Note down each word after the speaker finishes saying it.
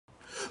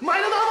前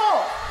田どうも。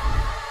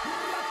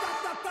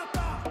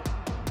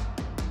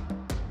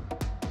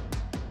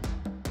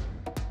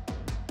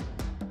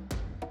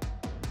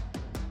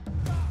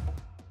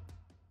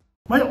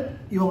毎度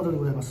岩本で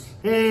ございます。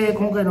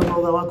今回の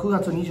動画は9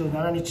月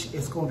27日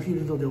エスコンフィー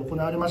ルドで行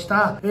われまし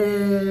た、フ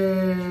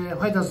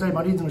ァイターズ対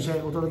マリーンズの試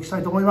合をお届けした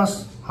いと思いま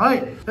す。は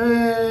い、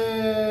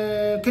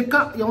結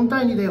果4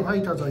対2でファ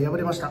イターズは敗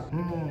れました。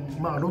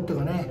まあロッテ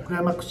がねク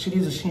ライマックスシリ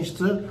ーズ進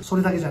出、そ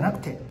れだけじゃなく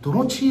てど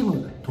のチー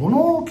ムど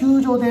の球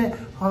場で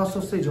ファース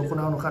トステージを行う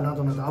のかな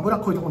どなど脂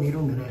っこいところにい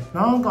るんでね、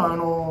なんか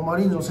マ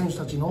リーンズの選手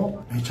たち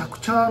のめちゃく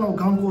ちゃ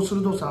眼光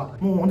鋭さ、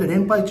もうほんで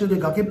連敗中で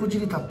崖っぷち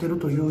に立ってる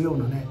というよう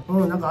なね、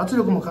なんか圧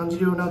力も感じ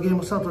るようなゲー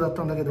ムスタートだっ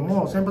たんだけど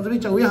も、先発ピッ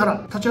チャー上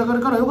原立ち上が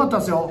るから良かった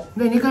ですよ。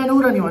で2回の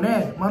裏には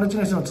ねマルチ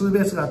ネスのツーベ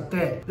ースがあっ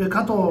て、で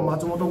加藤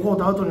松本豪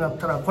太アウトになっ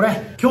たら、こ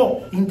れ今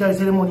日引退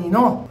セレモニー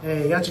の、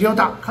谷内亮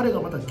太、彼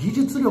がまた技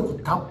術力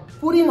たっ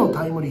ぷりの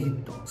タイムリーヒッ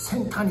ト、セ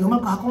ンターにうま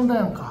く運んだ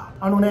やんか。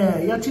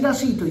谷内ら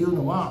しいという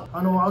のはア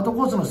ウト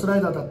コースのスラ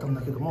イダーだったん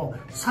だけども、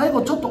最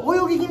後ちょっと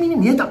泳ぎ気味に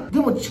見えた。で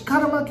も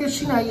力負け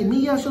しない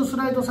右足をス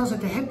ライドさせ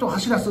てヘッドを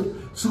走らす、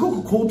すご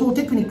く高等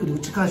テクニックで打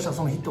ち返した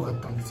そのヒットがあっ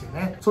たんですよ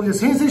ね。それで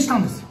先制した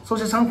んですよ。そ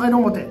して3回の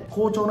表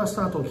好調なス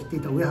タートを切ってい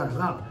た上原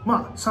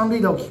が、三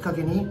塁打をきっか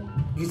けに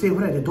犠牲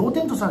フライで同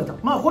点とされた。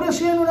これは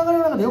試合の流れ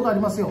の中でよくあ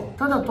りますよ。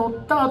ただ取っ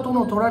た後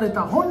の取られ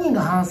た本人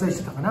が反省し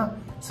てたかな。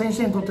先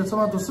取点取ってそ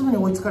の後すぐに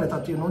追いつかれた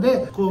っていうの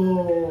で、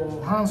こ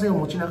う反省を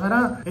持ちなが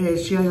ら、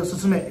試合を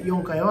進め、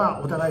4回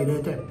はお互い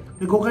0点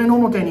で、5回の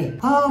表にフ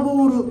ァー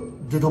ボール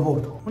デッドボー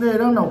ルとで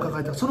ランナーを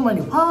抱えた。その前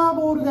にファー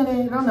ボールで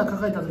ねランナー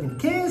抱えた時に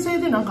牽制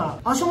でなんか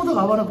足元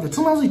が合わなくて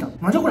つまずいた。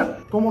なんじゃこれ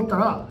と思った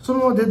ら、その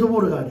ままデッドボ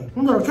ールがあり、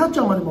ほんだらキャッチ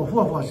ャーまでもふ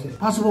わふわして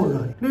パスボールが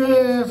あり、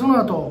でその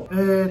後、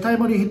タイ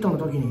ムリーヒットの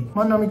時に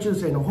万波中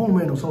正のホー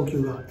ムへの送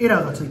球がエ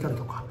ラーがついたり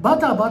とか、バ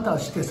タバタ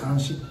して3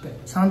失点、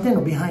3点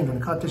のビハインドに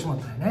変わってしまっ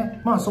たよ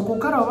ね。そこ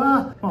から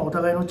は、お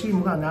互いのチー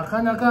ムがな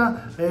かなか、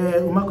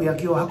うまく野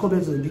球を運べ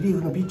ず、リリー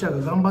フのピッチャ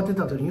ーが頑張って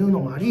たというの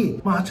もあり、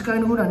8回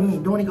の裏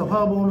にどうにかフ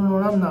ァーボールの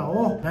ランナー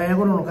を内野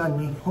ゴロの間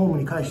にホーム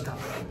に返した。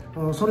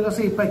それが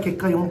精一杯、結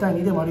果4対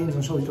2でマリーンズ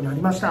の勝利となり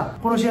ました。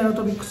この試合の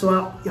トピックス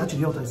は谷内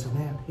亮太ですよ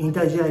ね。引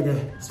退試合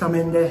でスタ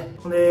メンで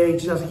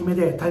1打席目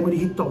でタイムリー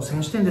ヒット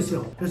先取点です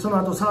よ。でその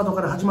後サード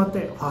から始まっ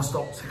てファース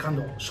トセカン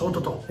ドショー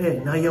トと、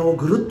内野を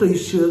ぐるっと一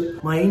周、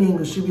イニング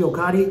守備を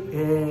変わり、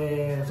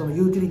その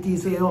ユーティリティ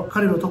性を、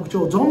彼の特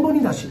徴を存分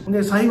に出し、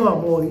で最後は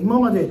もう今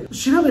まで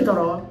調べた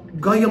ら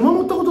外野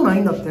守ったことな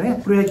いんだって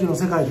ね、プロ野球の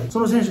世界で。そ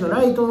の選手が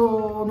ライ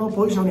トの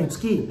ポジションにつ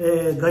き、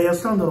外野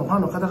スタンドのファ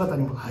ンの方々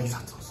にも挨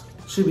拶をする。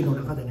守備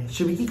の中でね、守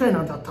備機会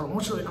なんてあったら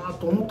面白いな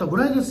と思ったぐ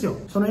らいですよ。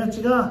そのや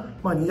つが、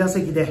2打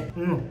席で、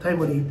タイ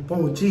ムリー1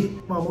本打ち、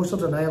もう一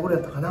つは内野ゴロ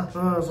やったかな。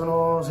そ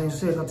の選手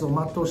生活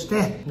を全うし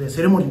て、で、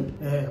セレモニ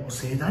ー、もう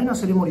盛大な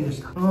セレモニーで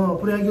した。プ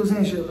ロ野球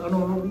選手、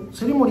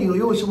セレモニーを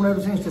用意してもらえ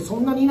る選手ってそ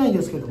んなにいない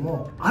ですけど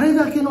も、あれ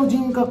だけの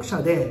人格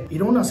者で、い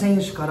ろんな選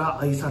手から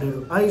愛され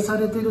る。愛さ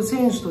れている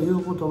選手という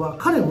ことは、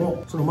彼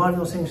もその周り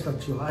の選手た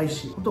ちを愛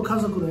し、本当家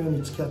族のよう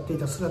に付き合ってい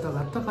た姿が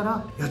あったか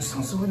ら、谷内さ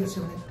んすごいです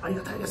よね。あり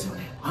がたいですよ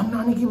ね。あん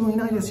な兄貴分い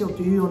ないですよ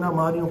というような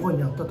周りの声に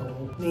なったと思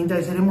う。引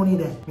退セレモニー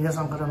で皆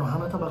さんからの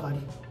花束があり、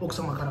奥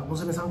様から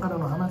娘さんから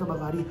の花束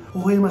があり、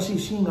微笑ましい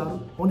シーンがある。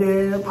ほん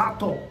でパッ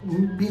と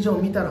ビジョ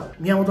ン見たら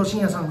宮本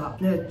慎也さんが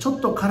ね、ちょっ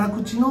と辛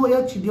口の谷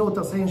内亮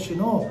太選手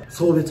の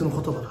送別の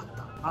言葉が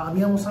あった。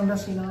宮本さんら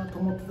しいなと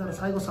思ってたら、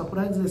最後サプ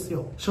ライズです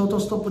よ。ショー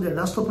トストップで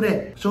ラストプ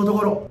レーショート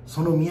ゴロ、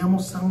その宮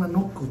本さんが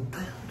ノック打った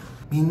やん。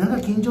みんなが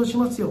緊張し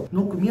ますよ。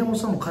ノック宮本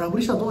さんも空振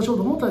りしたらどうしよう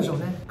と思ったでしょう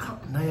ね。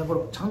内野ゴ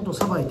ロちゃんと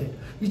さばいて、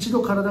一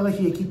度体が冷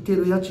え切ってい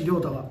る谷内亮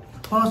太が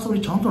ファースト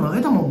にちゃんと投げ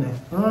たもんね。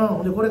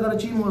でこれから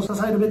チームを支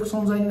えるべく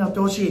存在になっ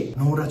てほしい。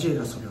野村 J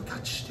がそれをキャ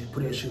ッチして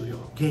プレー終了、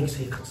現役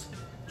生活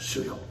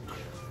終了、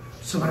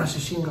素晴らしい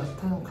シーンがあっ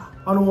たのか。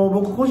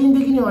僕個人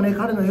的にはね、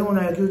彼のよう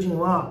な野球人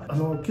は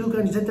球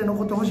界に絶対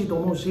残ってほしいと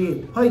思う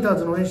し、ファイター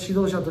ズの、ね、指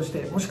導者とし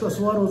て、もしくは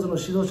スワローズの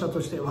指導者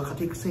として若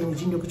手育成に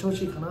尽力してほ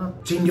しいかな。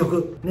尽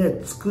力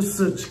ね、尽く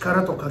す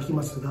力と書き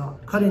ますが、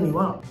彼に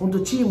は本当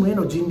チームへ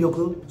の尽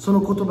力、そ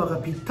の言葉が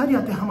ぴったり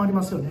当てはまり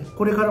ますよね。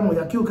これからも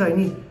野球界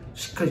に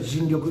しっかり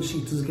尽力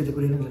し続けてく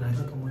れるんじゃない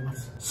かと思いま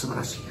す。素晴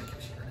らしい野球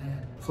人だ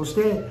ね。そし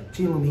て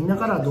チームみんな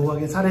から胴上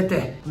げされ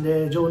て、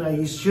で場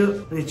内一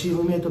周でチー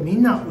ムメイトみ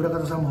んな、裏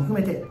方さんも含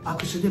めて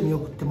握手で見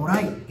送ってもら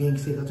い、現役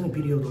生活に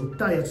ピリオドを打っ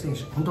た谷内選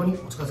手、本当にお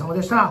疲れ様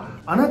でした。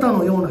あなた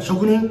のような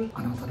職人、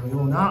あなたの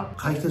ような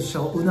解説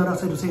者をうなら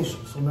せる選手、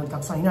そんなにた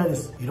くさんいないで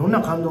す。いろん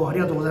な感動をあり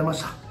がとうございま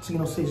した。次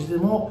のステージで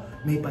も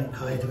目いっぱい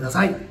輝いてくだ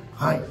さい。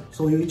はい、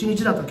そういう一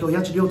日だった。今日谷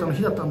内亮太の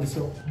日だったんです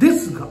よ。で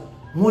すが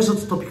もう一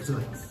つトピックスが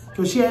あります。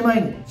今日試合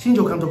前に新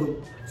庄監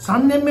督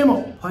3年目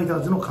もファイタ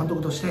ーズの監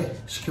督として指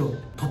揮を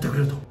取ってくれ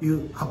るとい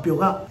う発表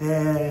が、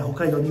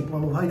北海道日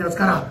本のファイターズ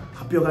から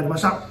発表がありま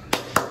した。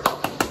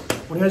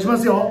お願いしま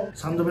すよ。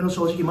3度目の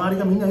正直、周り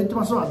がみんな言って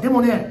ますわ。で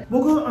もね、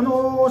僕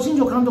新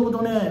庄監督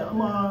とね、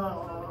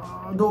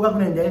同学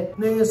年で、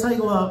最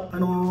後はフ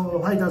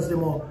ァイターズで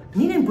も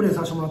2年プレー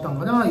させてもらったの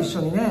かな、一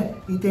緒にね、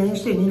移転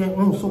して2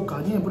年、そっか、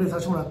2年プレーさ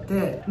せてもらっ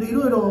て、で、い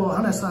ろいろ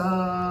話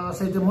さ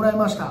せてもらい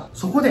ました。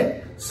そこ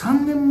で、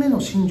3年目の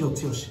新庄剛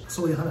志、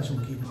そういう話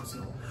も聞いてます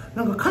よ。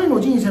なんか彼の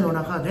人生の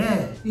中で、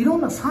いろ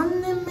んな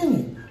3年目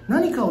に、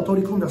何かを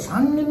取り組んだ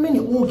3年目に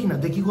大きな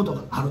出来事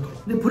がある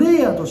と。で、プレ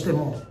イヤーとして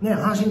も、ね、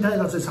阪神タイ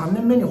ガースで3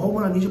年目にホー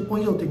ムラン20本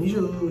以上って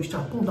27、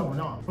8本だもん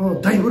な。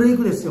大ブレイ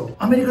クですよ。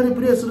アメリカでプ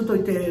レーすると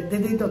言って出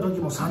ていた時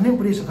も3年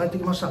プレーして帰って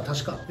きました、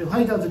確か。で、フ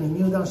ァイターズ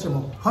に入団して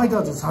も、ファイタ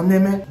ーズ3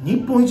年目、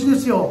日本一で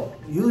すよ。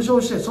優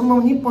勝して、その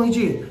まま日本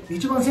一、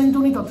一番先頭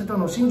に立ってた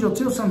のは新庄剛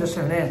志さんでし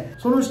たよね。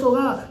その人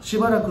がし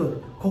ばら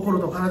く心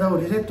と体を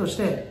リセットし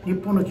て、日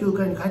本の球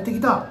界に帰ってき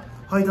た。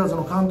ファイターズ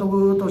の監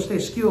督として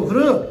指揮を振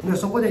る。で、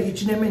そこで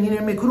1年目、2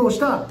年目苦労し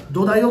た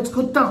土台を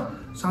作った。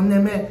3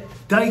年目、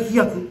大飛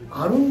躍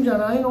あるんじゃ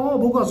ないの？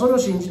僕はそれを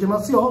信じてま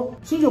すよ。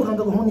新庄監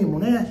督本人も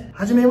ね、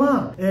初め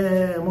は、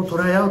もうト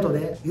ライアウト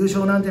で優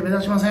勝なんて目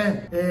指しませ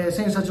ん。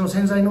選手たちの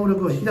潜在能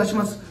力を引き出し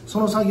ます。そ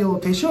の作業を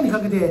手塩にか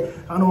けて、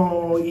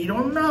い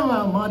ろん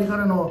な周りか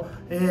らの、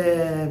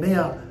目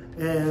や、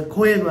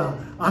声が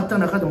あった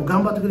中でも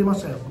頑張ってくれま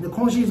したよ。で、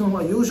今シーズン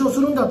は優勝す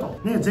るんだと。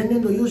ね、前年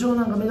度優勝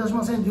なんか目指し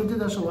ませんって言って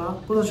た人が、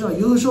今年は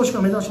優勝し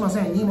か目指しま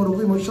せん。2位も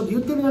6位も一緒って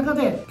言ってる中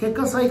で、結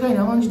果最下位に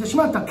甘んじてし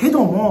まったけど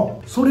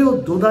も、それを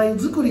土台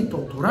作りと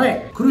捉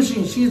え、苦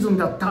しいシーズン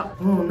だった。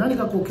何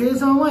かこう、計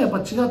算はやっぱ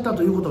違った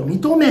ということを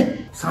認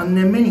め、3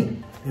年目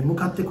に向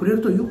かってくれ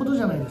るということ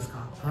じゃないですか。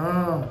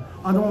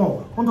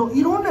本当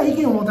いろんな意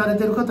見を持たれ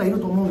てる方いる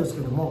と思うんです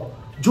けども、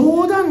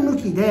冗談抜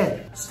き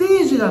でス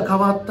テージが変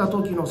わった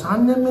時の3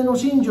年目の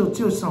新庄剛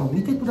志さんを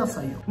見てくだ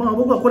さいよ。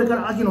僕はこれか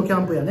ら秋のキ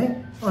ャンプや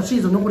ね、シ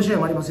ーズン残り試合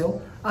もあります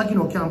よ。秋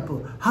のキャンプ、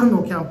春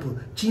のキャンプ、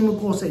チーム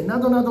構成な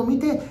どなど見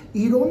て、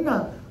いろん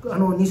な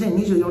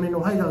2024年の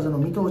ファイターズの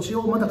見通し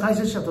をまた解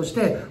説者とし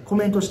てコ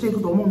メントしていく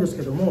と思うんです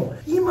けども、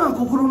今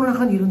心の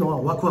中にいるの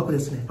はワクワクで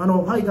すね。フ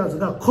ァイターズ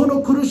がこ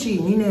の苦しい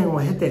2年を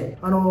経て、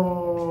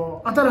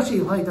新しい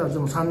ファイターズ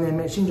の3年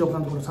目、新庄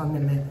監督の3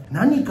年目、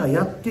何か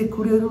やって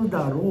くれる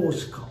だろう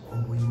しか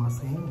思いま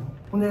せんよ。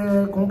ほんで、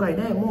今回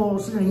ね、も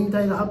うすでに引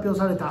退が発表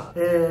された、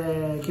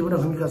木村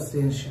文和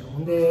選手、ほ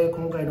んで、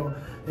今回の、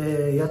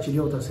谷内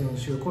亮太選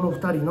手、この2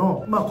人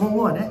の、今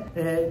後はね、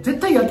絶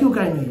対野球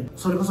界に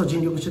それこそ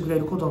尽力してくれ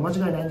ることは間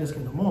違いないんですけ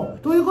ども、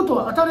ということ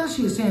は新し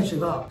い選手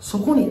がそ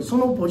こに、そ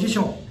のポジシ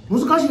ョン、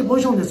難しいポ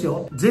ジションです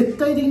よ。絶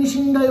対的に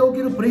信頼を受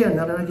けるプレイヤーに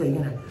ならなきゃいけ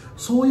ない。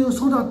そういう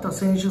育った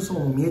選手層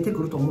も見えて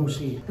くると思う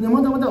し、で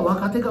まだまだ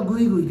若手が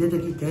ぐいぐい出て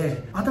き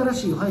て、新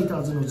しいファイタ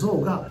ーズの像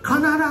が必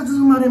ず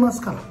生まれま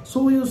すから、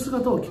そういう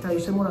姿を期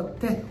待してもらっ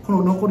て、こ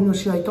の残りの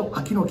試合と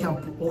秋のキャン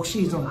プ、オフシ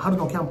ーズン、春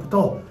のキャンプ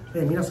と、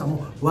皆さん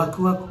もワ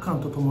クワク感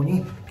ととも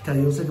に期待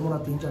を寄せてもら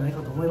っていいんじゃない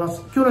かと思いま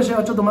す。今日の試合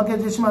はちょっと負け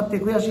てしまって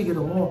悔しいけ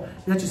ども、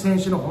谷内選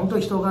手の本当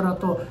に人柄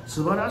と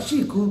素晴ら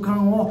しい空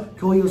間を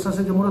共有さ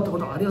せてもらったこ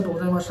とありがとうご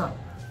ざいました。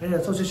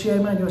そして試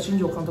合前には新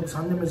庄監督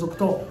3年目続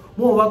投、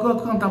もうワクワ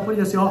ク感たっぷり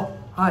ですよ。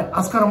はい、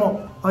明日から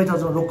もファイター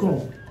ズのロックオン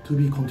To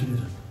be continued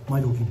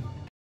毎度お気に。